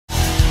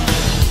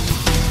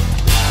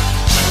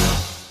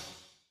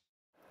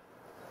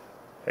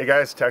Hey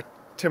guys,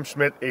 Tim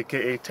Schmidt,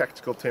 aka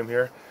Tactical Tim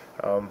here.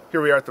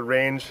 Here we are at the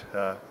range.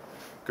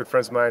 Good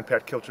friends of mine,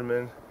 Pat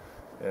Kilcherman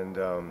and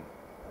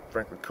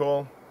Franklin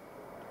Cole.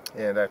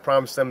 And I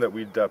promised them that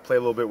we'd play a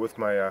little bit with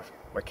my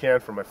my can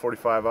for my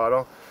 .45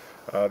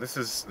 auto. This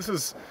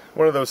is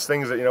one of those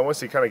things that, you know,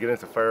 once you kind of get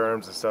into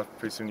firearms and stuff,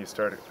 pretty soon you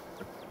start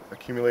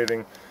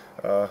accumulating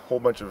a whole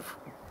bunch of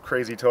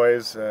crazy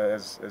toys,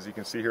 as you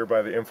can see here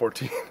by the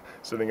M14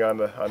 sitting on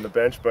the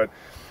bench. But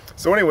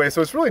so anyway,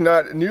 so it's really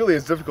not nearly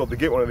as difficult to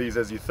get one of these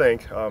as you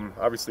think.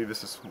 Obviously,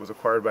 this was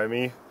acquired by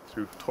me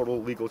through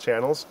total legal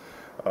channels.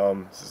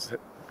 This is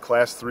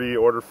Class 3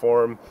 order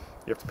form.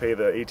 You have to pay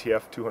the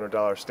ATF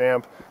 $200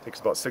 stamp. It takes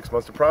about 6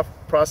 months to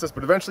process,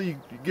 but eventually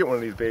you get one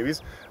of these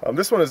babies.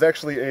 This one is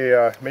actually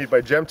made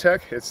by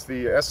Gemtech. It's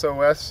the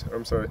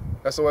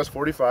SOS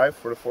 45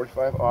 for the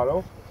 .45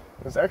 auto.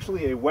 It's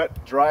actually a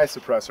wet-dry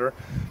suppressor,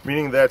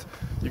 meaning that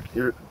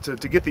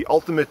to get the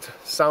ultimate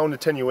sound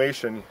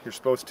attenuation, you're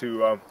supposed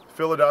to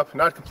fill it up,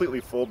 not completely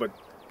full, but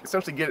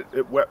essentially get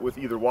it wet with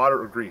either water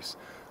or grease.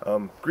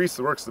 Grease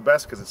works the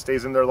best because it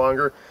stays in there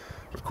longer.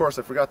 Of course,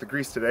 I forgot the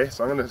grease today,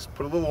 so I'm going to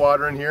put a little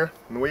water in here.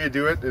 And the way you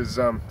do it is,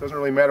 doesn't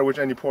really matter which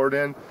end you pour it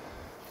in.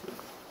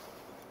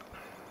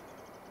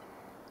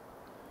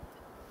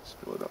 Just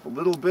fill it up a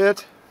little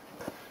bit.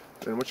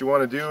 Then what you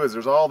want to do is,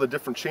 there's all the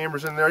different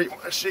chambers in there. You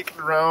want to shake it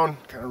around,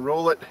 kind of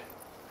roll it,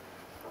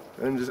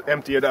 and just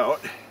empty it out.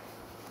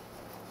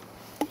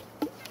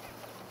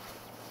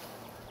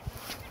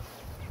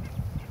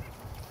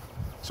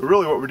 So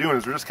really what we're doing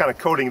is we're just kind of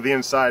coating the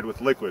inside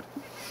with liquid.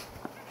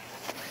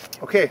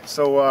 Okay,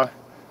 so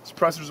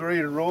suppressor's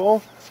ready to roll.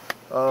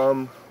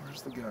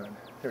 Where's the gun?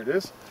 Here it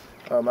is.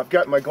 I've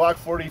got my Glock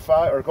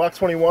 45 or Glock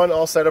 21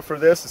 all set up for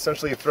this.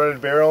 Essentially a threaded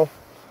barrel,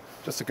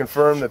 just to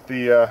confirm that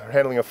the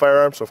handling a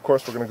firearm. So of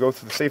course we're going to go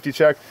through the safety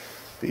check.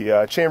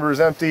 The chamber is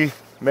empty,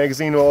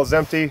 magazine well is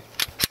empty,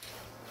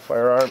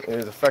 firearm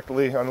is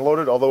effectively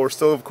unloaded, although we're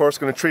still of course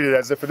going to treat it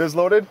as if it is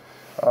loaded.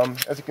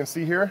 As you can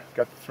see here,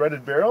 got the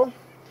threaded barrel.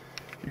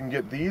 You can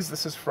get these.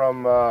 This is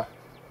from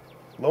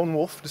Lone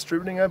Wolf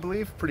Distributing, I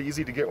believe. Pretty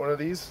easy to get one of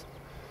these.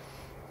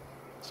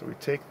 So we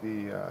take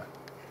the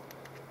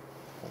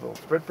little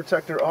thread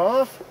protector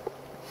off,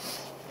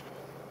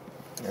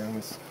 and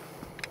we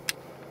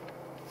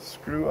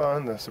screw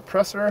on the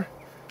suppressor.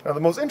 Now the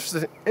most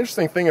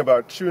interesting thing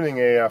about shooting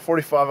a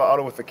 .45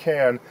 auto with a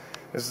can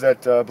is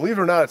that, believe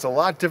it or not, it's a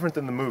lot different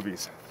than the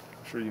movies.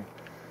 I'm sure you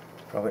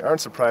probably aren't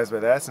surprised by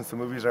that, since the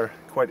movies are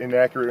quite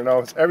inaccurate in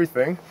almost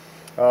everything.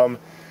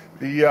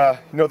 You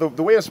know,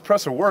 the way a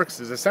suppressor works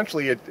is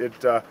essentially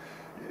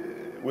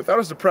without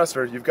a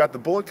suppressor, you've got the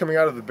bullet coming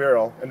out of the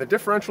barrel, and the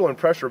differential in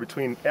pressure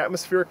between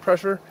atmospheric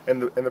pressure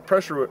and the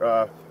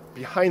pressure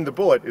behind the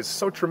bullet is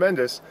so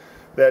tremendous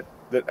that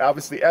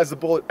obviously as the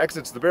bullet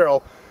exits the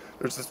barrel,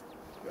 there's this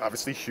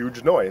obviously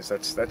huge noise.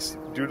 That's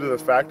due to the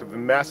fact of the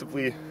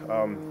massively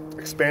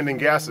expanding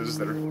gases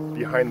that are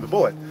behind the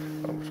bullet,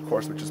 of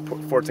course, which is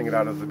forcing it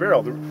out of the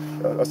barrel.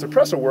 A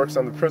suppressor works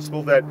on the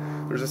principle that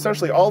there's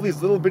essentially all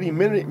these little bitty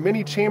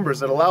mini chambers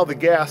that allow the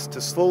gas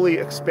to slowly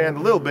expand a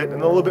little bit,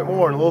 and a little bit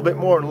more, and a little bit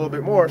more, and a little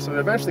bit more, so that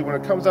eventually when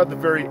it comes out the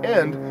very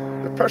end,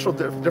 the pressure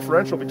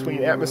differential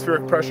between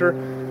atmospheric pressure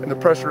and the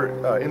pressure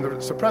in the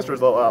suppressor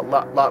is a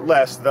lot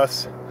less,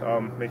 thus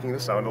making the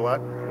sound a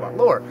lot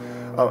lower.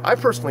 I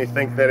personally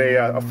think that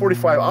a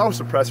 .45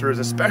 auto suppressor is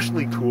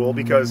especially cool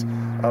because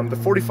the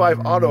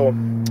 .45 auto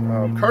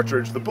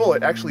cartridge, the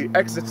bullet, actually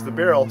exits the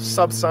barrel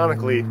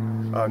subsonically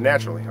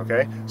naturally,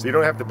 okay? So you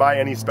don't have to buy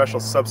any special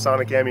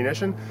subsonic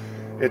ammunition.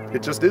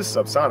 It just is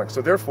subsonic.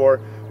 So therefore,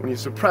 when you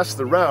suppress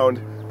the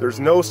round, there's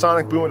no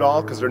sonic boom at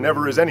all, because there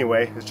never is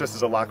anyway. It's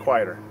just a lot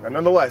quieter. And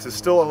nonetheless, it's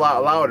still a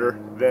lot louder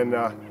than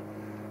the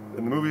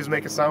movies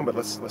make it sound, but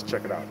let's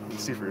check it out. You can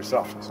see for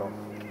yourself. So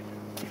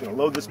I'm gonna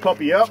load this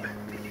puppy up.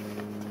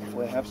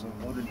 Hopefully I have some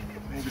loaded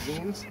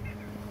magazines.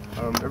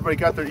 Everybody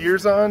got their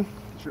ears on,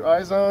 get your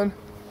eyes on.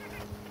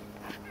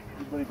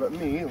 Everybody but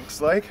me, it looks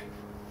like.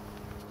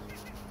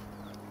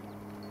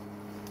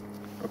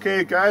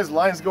 Okay guys,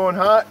 line's going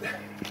hot.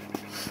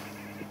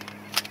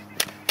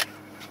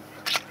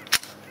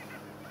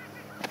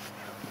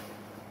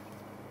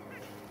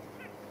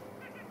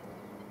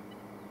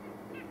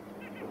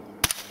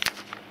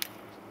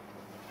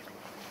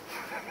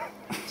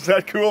 Is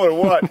that cool or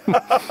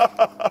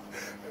what?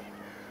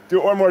 Do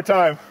it one more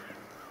time.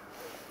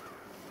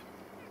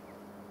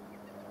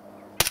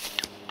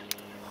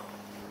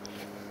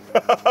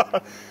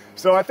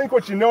 So I think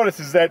what you notice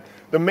is that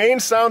the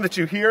main sound that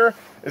you hear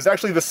is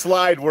actually the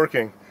slide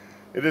working.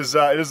 It is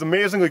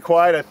amazingly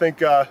quiet. I think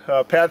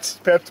Pat's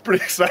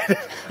pretty excited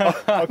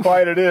how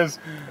quiet it is.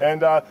 And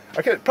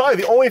probably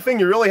the only thing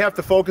you really have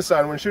to focus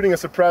on when shooting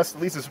at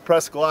least a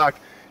suppressed Glock,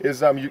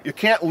 is you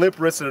can't lip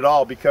wrist it at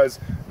all, because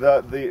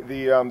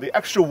the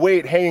extra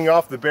weight hanging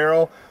off the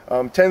barrel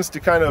tends to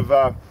kind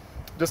of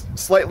just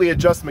slightly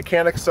adjust the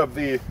mechanics of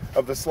the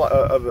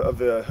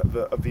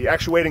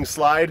actuating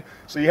slide.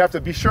 So you have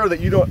to be sure that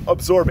you don't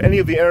absorb any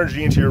of the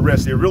energy into your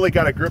wrist. You really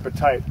got to grip it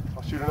tight.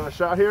 I'll shoot another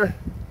shot here.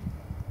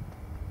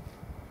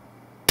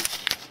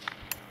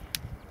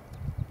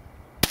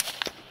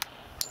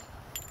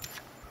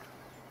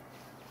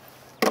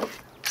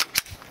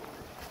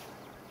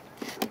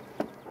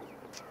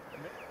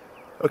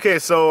 Okay,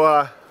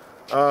 so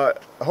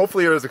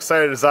hopefully you're as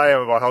excited as I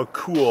am about how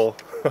cool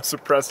a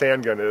suppressed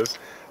handgun is.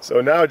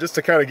 So now, just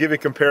to kind of give you a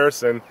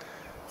comparison,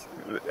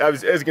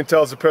 as you can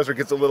tell, the suppressor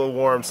gets a little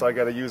warm, so I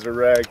got to use a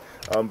rag.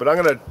 But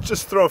I'm going to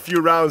just throw a few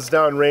rounds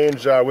down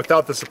range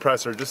without the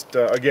suppressor. Just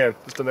again,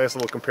 just a nice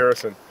little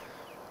comparison.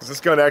 Because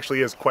this gun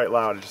actually is quite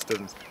loud. It just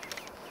doesn't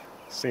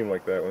seem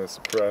like that when it's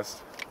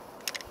suppressed.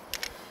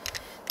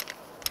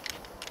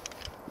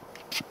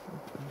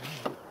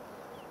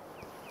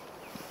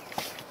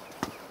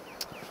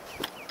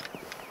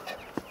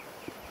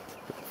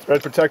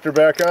 Thread protector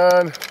back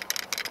on.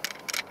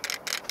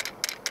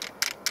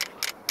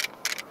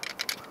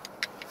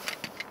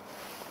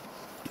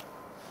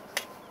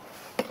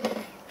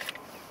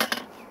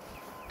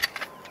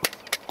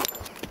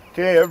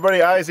 Okay,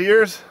 everybody, eyes,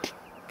 ears.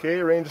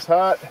 Okay, range is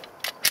hot.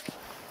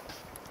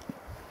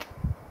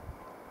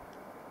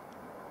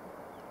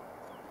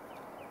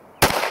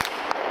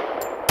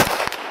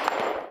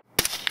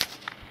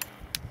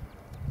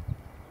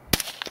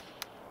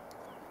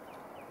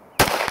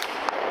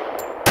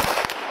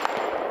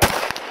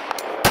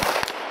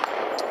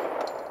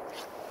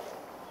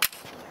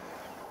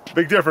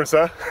 Big difference,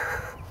 huh?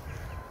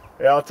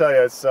 Yeah, I'll tell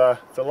you, it's a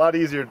lot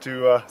easier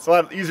to it's a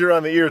lot easier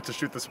on the ear to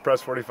shoot the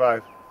suppressed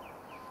 45.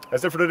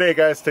 That's it for today,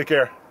 guys. Take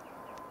care.